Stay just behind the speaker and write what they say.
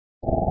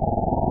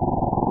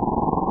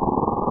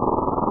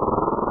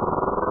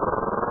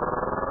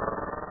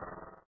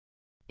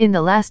In the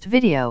last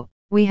video,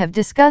 we have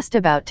discussed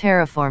about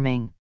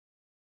terraforming.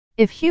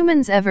 If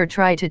humans ever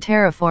try to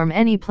terraform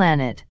any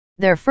planet,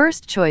 their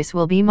first choice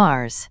will be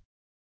Mars.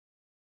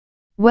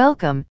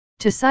 Welcome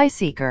to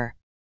SciSeeker.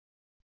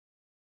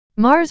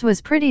 Mars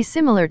was pretty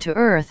similar to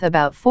Earth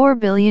about 4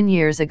 billion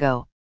years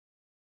ago.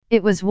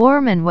 It was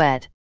warm and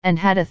wet, and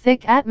had a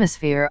thick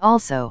atmosphere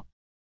also.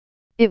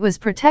 It was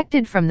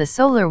protected from the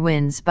solar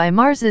winds by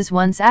Mars's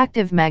once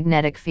active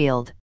magnetic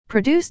field,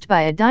 produced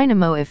by a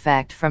dynamo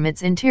effect from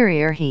its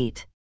interior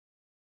heat.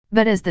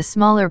 But as the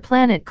smaller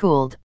planet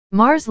cooled,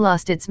 Mars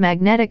lost its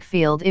magnetic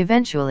field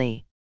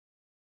eventually.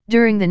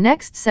 During the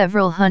next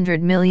several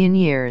 100 million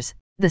years,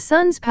 the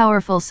Sun's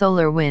powerful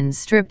solar winds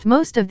stripped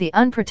most of the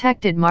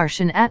unprotected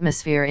Martian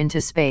atmosphere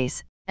into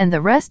space, and the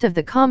rest of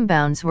the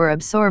compounds were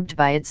absorbed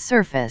by its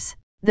surface,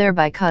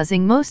 thereby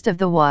causing most of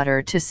the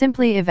water to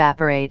simply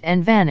evaporate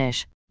and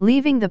vanish,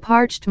 leaving the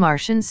parched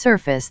Martian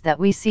surface that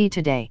we see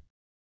today.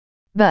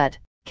 But,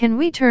 can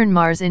we turn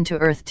Mars into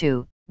Earth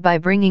too, by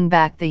bringing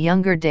back the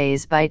younger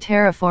days by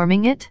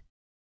terraforming it?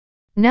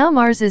 Now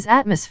Mars's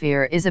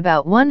atmosphere is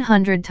about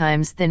 100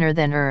 times thinner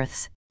than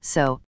Earth's,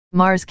 so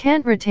Mars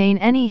can't retain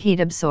any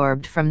heat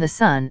absorbed from the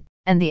Sun,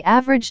 and the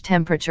average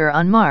temperature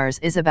on Mars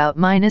is about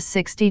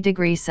 -60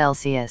 degrees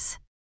Celsius.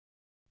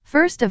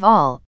 First of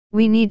all,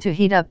 we need to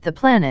heat up the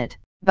planet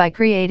by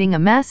creating a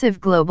massive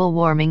global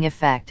warming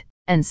effect,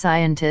 and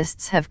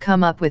scientists have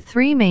come up with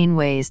 3 main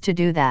ways to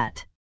do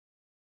that.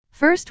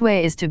 First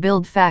way is to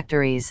build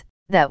factories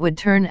that would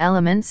turn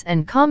elements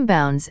and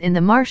compounds in the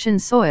Martian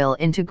soil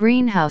into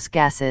greenhouse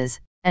gases,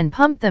 and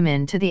pump them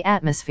into the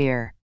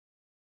atmosphere.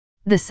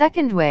 The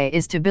second way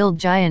is to build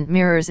giant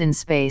mirrors in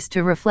space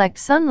to reflect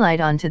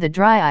sunlight onto the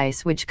dry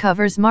ice which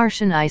covers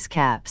Martian ice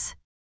caps.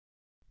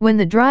 When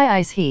the dry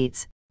ice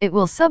heats, it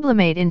will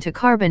sublimate into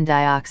carbon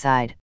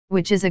dioxide,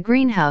 which is a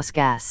greenhouse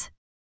gas.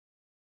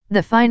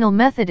 The final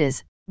method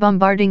is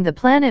bombarding the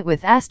planet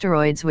with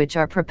asteroids which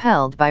are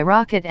propelled by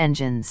rocket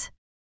engines.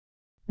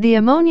 The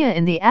ammonia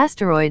in the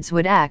asteroids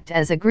would act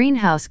as a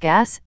greenhouse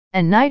gas,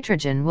 and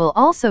nitrogen will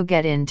also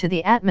get into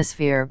the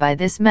atmosphere by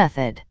this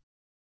method.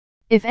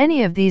 If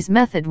any of these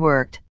methods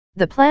worked,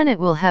 the planet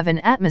will have an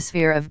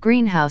atmosphere of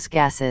greenhouse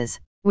gases,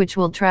 which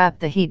will trap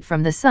the heat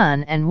from the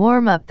sun and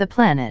warm up the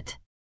planet.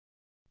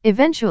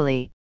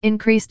 Eventually,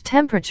 increased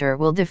temperature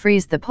will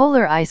defreeze the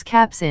polar ice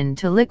caps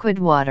into liquid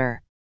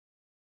water.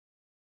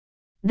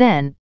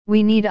 Then,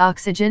 we need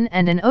oxygen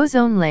and an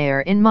ozone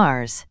layer in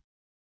Mars.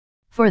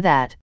 For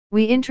that,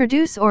 we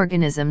introduce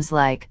organisms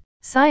like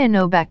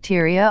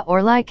cyanobacteria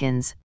or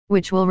lichens,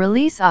 which will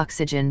release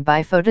oxygen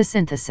by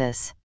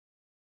photosynthesis.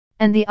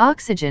 And the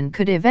oxygen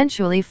could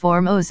eventually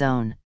form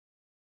ozone.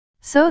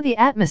 So the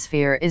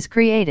atmosphere is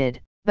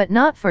created, but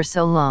not for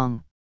so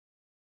long.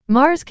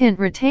 Mars can't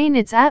retain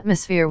its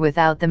atmosphere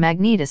without the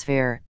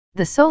magnetosphere.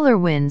 The solar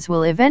winds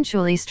will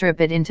eventually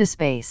strip it into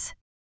space.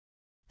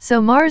 So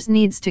Mars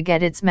needs to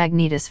get its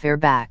magnetosphere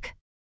back.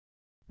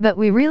 But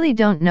we really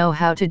don't know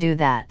how to do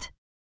that.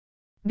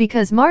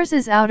 Because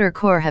Mars's outer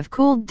core have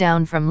cooled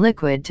down from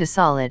liquid to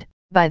solid,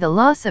 by the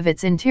loss of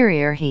its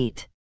interior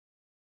heat.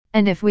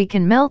 And if we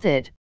can melt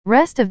it,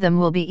 rest of them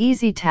will be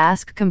easy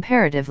task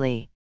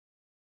comparatively.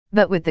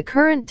 But with the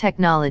current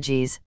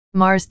technologies,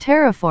 Mars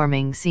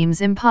terraforming seems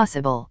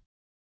impossible.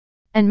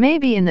 And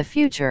maybe in the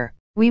future,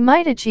 we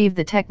might achieve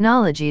the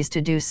technologies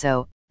to do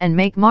so, and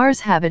make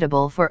Mars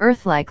habitable for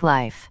Earth-like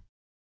life.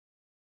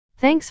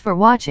 Thanks for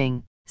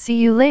watching. See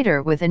you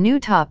later with a new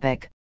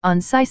topic on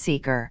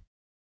SciSeeker.